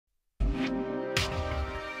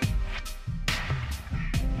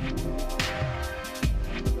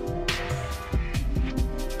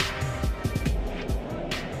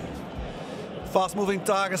Fast-moving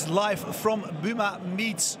targets live from Buma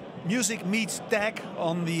Music Meets Tech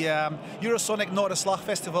on the Eurosonic Noorderslag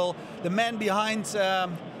Festival. The man behind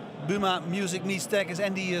Buma Music Meets Tech is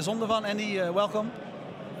Andy Zondervan. Andy, welcome.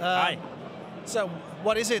 Hi. So,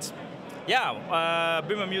 what is it? Yeah,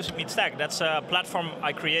 Buma Music Meets Tech. That's a platform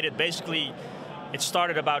I created. Basically, it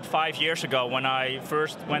started about 5 years ago when I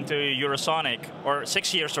first went to Eurosonic, or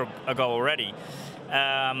 6 years ago already.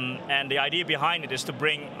 And the idea behind it is to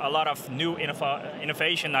bring a lot of new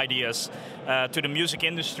innovation ideas to the music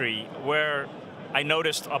industry, where I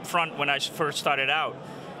noticed up front when I first started out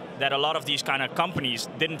that a lot of these kind of companies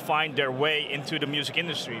didn't find their way into the music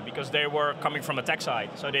industry because they were coming from a tech side.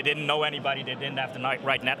 So they didn't know anybody, they didn't have the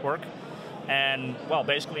right network. And well,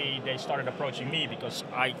 basically they started approaching me because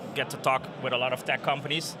I get to talk with a lot of tech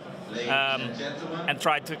companies and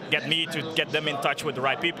try to get them in touch with the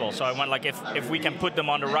right people. So I went like, if we can put them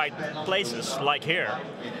on the right places, like here,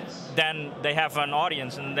 then they have an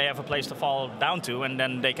audience and they have a place to fall down to, and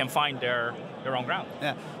then they can find their own ground.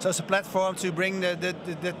 Yeah. So it's a platform to bring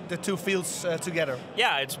the two fields together.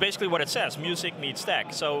 Yeah, it's basically what it says, music meets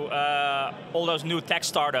tech. So all those new tech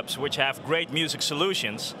startups which have great music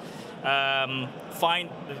solutions,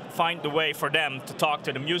 find the way for them to talk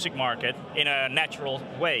to the music market in a natural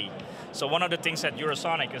way. So one of the things at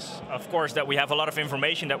Eurosonic is, of course, that we have a lot of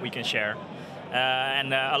information that we can share,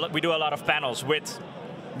 and we do a lot of panels with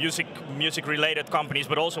music-related companies,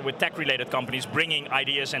 but also with tech-related companies, bringing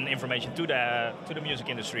ideas and information to the music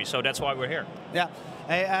industry. So that's why we're here. Yeah,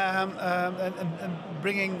 hey, and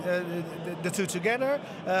bringing the two together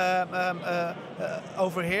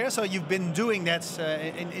over here. So you've been doing that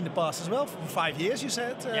in the past as well, for 5 years. You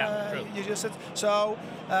said. Yeah, true. You just said. So,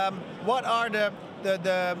 what are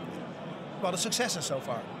the successes so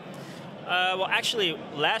far? Well, actually,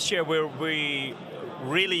 last year we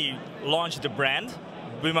really launched the brand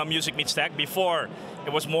Buma Music Meets Tech. Before,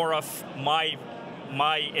 it was more of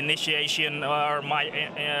my initiation or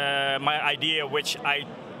my idea, which I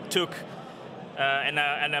took,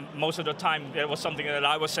 and most of the time it was something that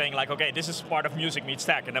I was saying like, okay, this is part of Music Meets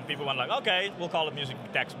Tech, and then people went like, okay, we'll call it Music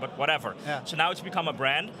Meets Tech, but whatever. Yeah. So now it's become a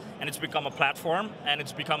brand, and it's become a platform, and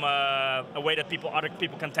it's become a way that other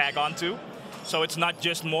people can tag onto. So it's not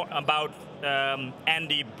just more about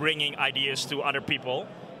Andy bringing ideas to other people.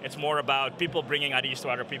 It's more about people bringing ideas to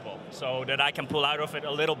other people, so that I can pull out of it a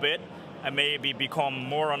little bit and maybe become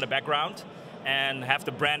more on the background and have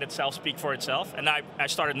the brand itself speak for itself. And I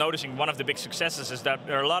started noticing one of the big successes is that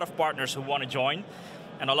there are a lot of partners who want to join,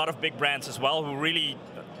 and a lot of big brands as well who really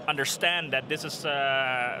understand that this is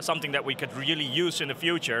something that we could really use in the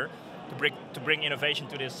future to bring innovation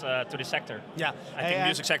to this sector. Yeah, I think the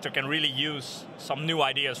music sector can really use some new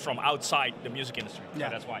ideas from outside the music industry. Yeah,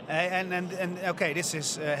 so that's why. And okay, this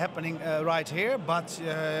is happening right here, but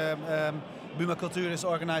Buma Cultuur is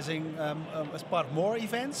organizing as part of more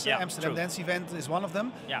events. Yeah, Amsterdam true. Dance event is one of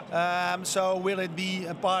them. Yeah. So will it be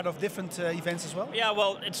a part of different events as well? Yeah,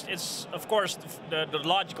 well, it's of course the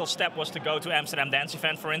logical step was to go to Amsterdam Dance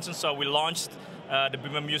event, for instance. So we launched the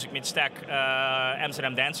Buma Music Meets Tech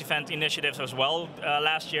Amsterdam Dance Event initiatives as well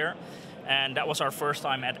last year. And that was our first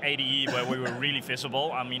time at ADE where we were really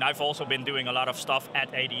visible. I mean, I've also been doing a lot of stuff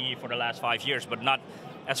at ADE for the last 5 years, but not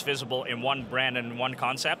as visible in one brand and one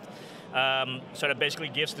concept. So that basically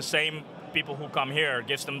gives the same people who come here,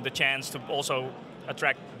 gives them the chance to also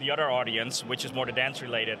attract the other audience, which is more the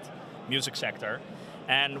dance-related music sector.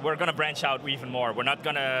 And we're going to branch out even more. We're not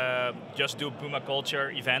going to just do Buma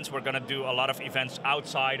culture events. We're going to do a lot of events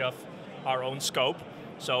outside of our own scope.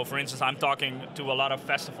 So, for instance, I'm talking to a lot of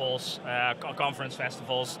festivals, conference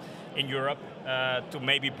festivals in Europe, to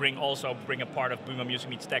maybe bring a part of Buma Music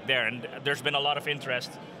Meets Tech there. And there's been a lot of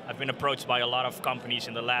interest. I've been approached by a lot of companies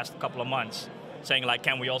in the last couple of months, saying like,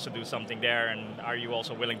 can we also do something there? And are you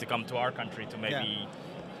also willing to come to our country to maybe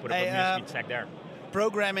put up a Music Meets Tech there?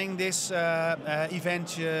 Programming this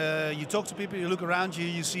event, you talk to people, you look around you,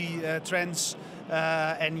 you see trends,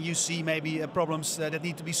 and you see maybe problems that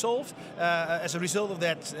need to be solved. As a result of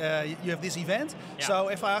that, you have this event. Yeah. So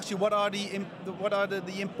if I ask you, what are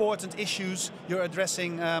the important issues you're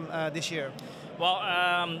addressing this year? Well,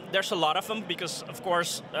 there's a lot of them because, of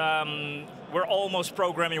course, we're almost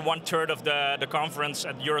programming 1/3 of the conference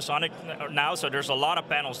at Eurosonic now. So there's a lot of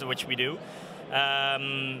panels which we do. Let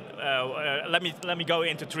me go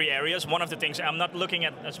into 3 areas. One of the things, I'm not looking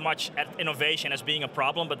at as much at innovation as being a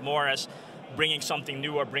problem, but more as bringing something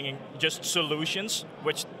new or bringing just solutions,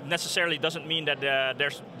 which necessarily doesn't mean that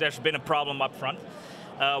there's been a problem up front.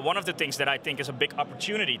 One of the things that I think is a big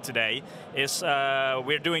opportunity today is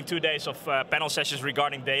we're doing 2 days of panel sessions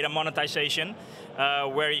regarding data monetization,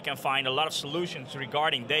 where you can find a lot of solutions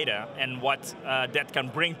regarding data and what that can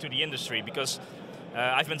bring to the industry. Because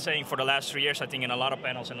I've been saying for the last 3 years, I think in a lot of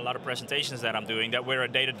panels and a lot of presentations that I'm doing, that we're a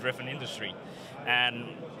data-driven industry. And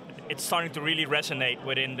it's starting to really resonate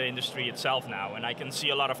within the industry itself now. And I can see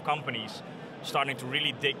a lot of companies starting to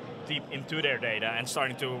really dig deep into their data and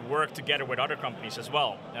starting to work together with other companies as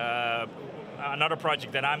well. Another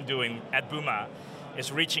project that I'm doing at Buma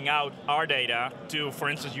is reaching out our data to, for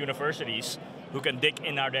instance, universities who can dig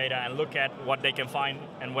in our data and look at what they can find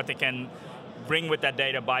and what they can bring with that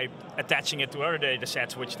data by attaching it to other data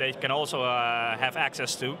sets, which they can also have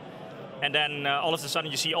access to. And then all of a sudden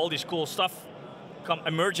you see all this cool stuff come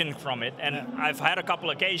emerging from it. And I've had a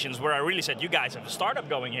couple occasions where I really said, you guys have a startup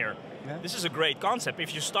going here. Yeah. This is a great concept.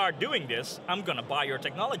 If you start doing this, I'm going to buy your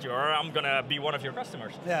technology, or I'm going to be one of your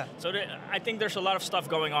customers. Yeah. So I think there's a lot of stuff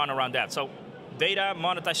going on around that. So data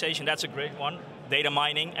monetization, that's a great one. Data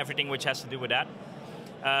mining, everything which has to do with that.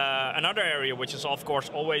 Another area which is of course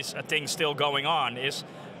always a thing still going on is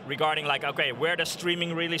regarding like, okay, where does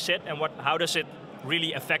streaming really sit and how does it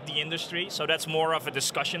really affect the industry? So that's more of a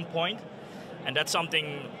discussion point. And that's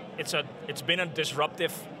something, it's been a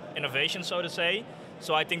disruptive innovation, so to say.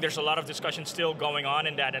 So I think there's a lot of discussion still going on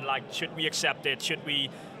in that, and like, should we accept it? Should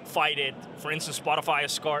we fight it? For instance, Spotify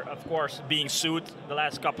is, of course, being sued the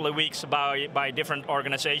last couple of weeks by different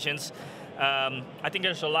organizations. I think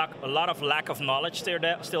there's a lot of lack of knowledge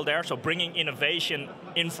still there. So bringing innovation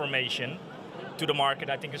information to the market,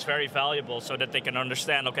 I think, is very valuable, so that they can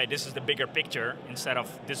understand, okay, this is the bigger picture, instead of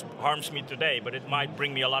this harms me today, but it might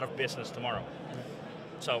bring me a lot of business tomorrow.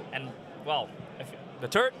 So, and well,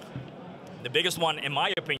 the biggest one, in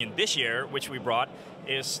my opinion, this year, which we brought,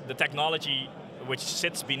 is the technology which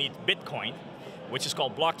sits beneath Bitcoin, which is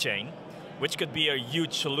called blockchain, which could be a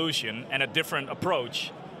huge solution and a different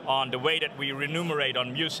approach on the way that we remunerate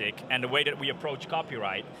on music and the way that we approach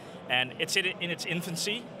copyright. And it's in its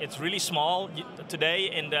infancy. It's really small today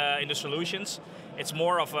in the solutions. It's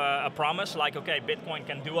more of a promise, like, okay, Bitcoin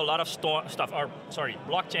can do a lot of stuff, or sorry,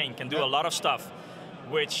 blockchain can do a lot of stuff,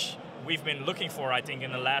 which we've been looking for, I think,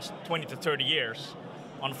 in the last 20 to 30 years,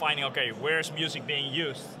 on finding, okay, where's music being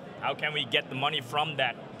used? How can we get the money from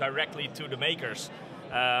that directly to the makers?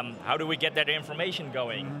 How do we get that information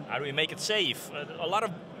going? How do we make it safe? A lot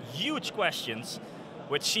of huge questions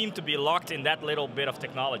which seem to be locked in that little bit of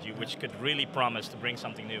technology, which could really promise to bring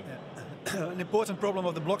something new. Yeah. An important problem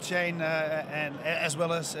of the blockchain, and as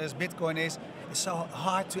well as Bitcoin, is it's so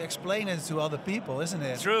hard to explain it to other people, isn't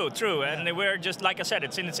it? True, true. Yeah. And we're just, like I said,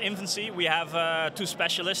 it's in its infancy. We have 2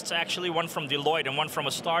 specialists, actually, one from Deloitte and one from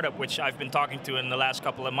a startup, which I've been talking to in the last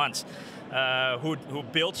couple of months, who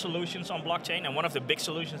build solutions on blockchain. And one of the big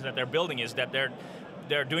solutions that they're building is that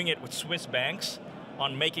they're doing it with Swiss banks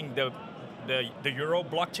on making the euro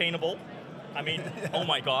blockchainable. I mean, oh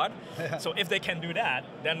my God. Yeah. So if they can do that,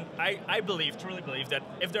 then I truly believe that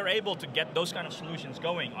if they're able to get those kind of solutions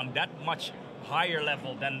going on that much higher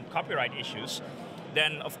level than copyright issues,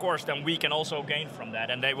 then of course, then we can also gain from that,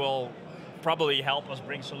 and they will probably help us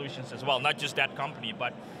bring solutions as well. Not just that company,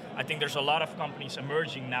 but I think there's a lot of companies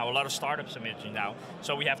emerging now, a lot of startups emerging now.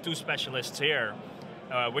 So we have 2 specialists here,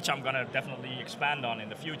 which I'm going to definitely expand on in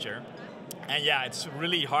the future. And yeah, it's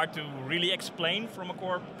really hard to really explain from a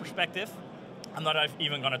core perspective. I'm not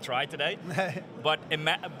even going to try today. but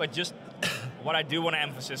just what I do want to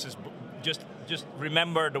emphasize is just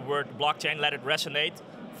remember the word blockchain, let it resonate,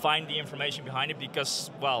 find the information behind it, because,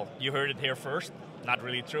 well, you heard it here first. Not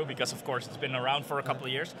really true, because of course it's been around for a couple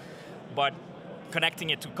of years. But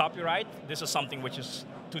connecting it to copyright, this is something which is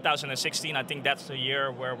 2016, I think that's the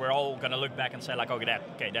year where we're all going to look back and say, like,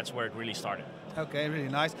 okay, that's where it really started. Okay, really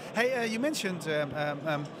nice. Hey, you mentioned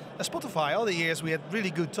Spotify. All the years we had really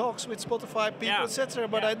good talks with Spotify people, etc.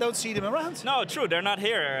 But I don't see them around. No, true. They're not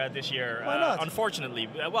here this year. Why not? Unfortunately.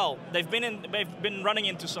 Well, they've been running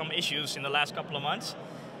into some issues in the last couple of months.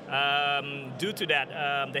 Due to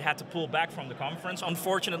that, they had to pull back from the conference,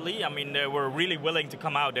 unfortunately. I mean, they were really willing to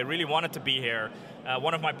come out. They really wanted to be here.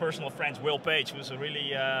 One of my personal friends, Will Page, who's a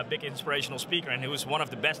really big inspirational speaker and who's one of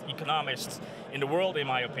the best economists in the world, in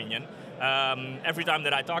my opinion. Every time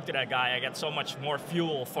that I talk to that guy, I get so much more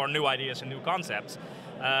fuel for new ideas and new concepts.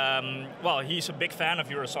 Well, he's a big fan of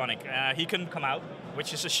Eurosonic. He couldn't come out,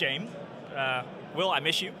 which is a shame. Will, I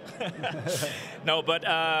miss you. No, but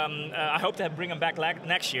I hope to bring him back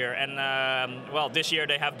next year. And well, this year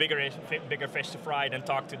they have bigger fish to fry than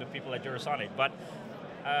talk to the people at Eurosonic. But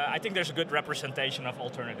I think there's a good representation of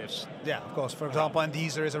alternatives. Yeah, of course. For example, and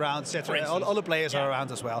Deezer is around, etc. All the players are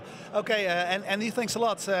around as well. Okay, and Andy, thanks a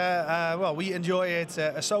lot. Well, we enjoy it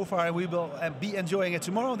so far, and we will be enjoying it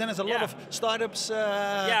tomorrow. Then there's a lot of startups.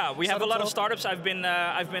 Yeah, we have a lot of startups. I've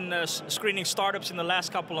been screening startups in the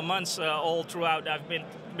last couple of months, all throughout. I've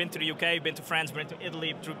been to the UK, been to France, been to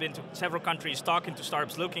Italy, been to several countries, talking to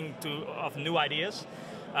startups, looking of new ideas.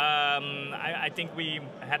 I think we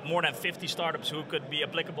had more than 50 startups who could be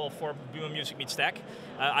applicable for Buma Music Meets Tech.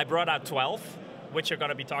 I brought out 12, which you're going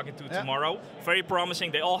to be talking to tomorrow. Very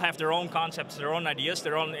promising. They all have their own concepts, their own ideas.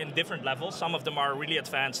 They're on in different levels. Some of them are really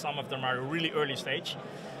advanced. Some of them are really early stage.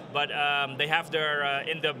 But they have their,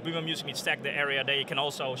 in the Buma Music Meets Tech, the area, they can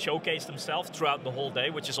also showcase themselves throughout the whole day,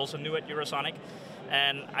 which is also new at Eurosonic.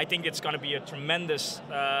 And I think it's going to be a tremendous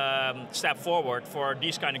step forward for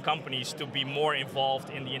these kind of companies to be more involved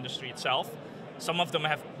in the industry itself. Some of them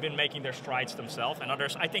have been making their strides themselves, and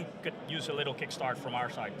others, I think, could use a little kickstart from our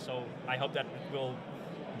side. So I hope that will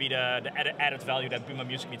be the added value that Buma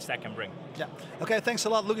Music Meets Tech can bring. Yeah. Okay, thanks a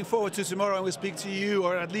lot. Looking forward to tomorrow, and we'll speak to you,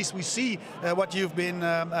 or at least we see what you've been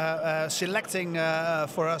selecting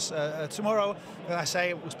for us tomorrow. I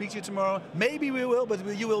say we'll speak to you tomorrow. Maybe we will, but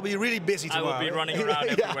you will be really busy tomorrow. I will be running around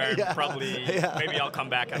everywhere. Probably, maybe I'll come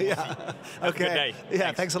back. And we'll see. Have a good day.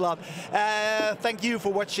 Yeah, thanks a lot. Thank you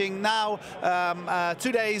for watching now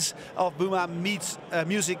 2 days of Buma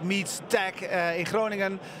Music Meets Tech in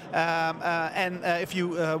Groningen. And if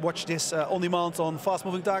you watch this on demand on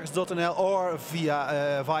fastmovingtargets.nl or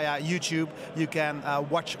via YouTube, you can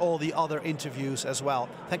watch all the other interviews as well.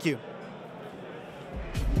 Thank you.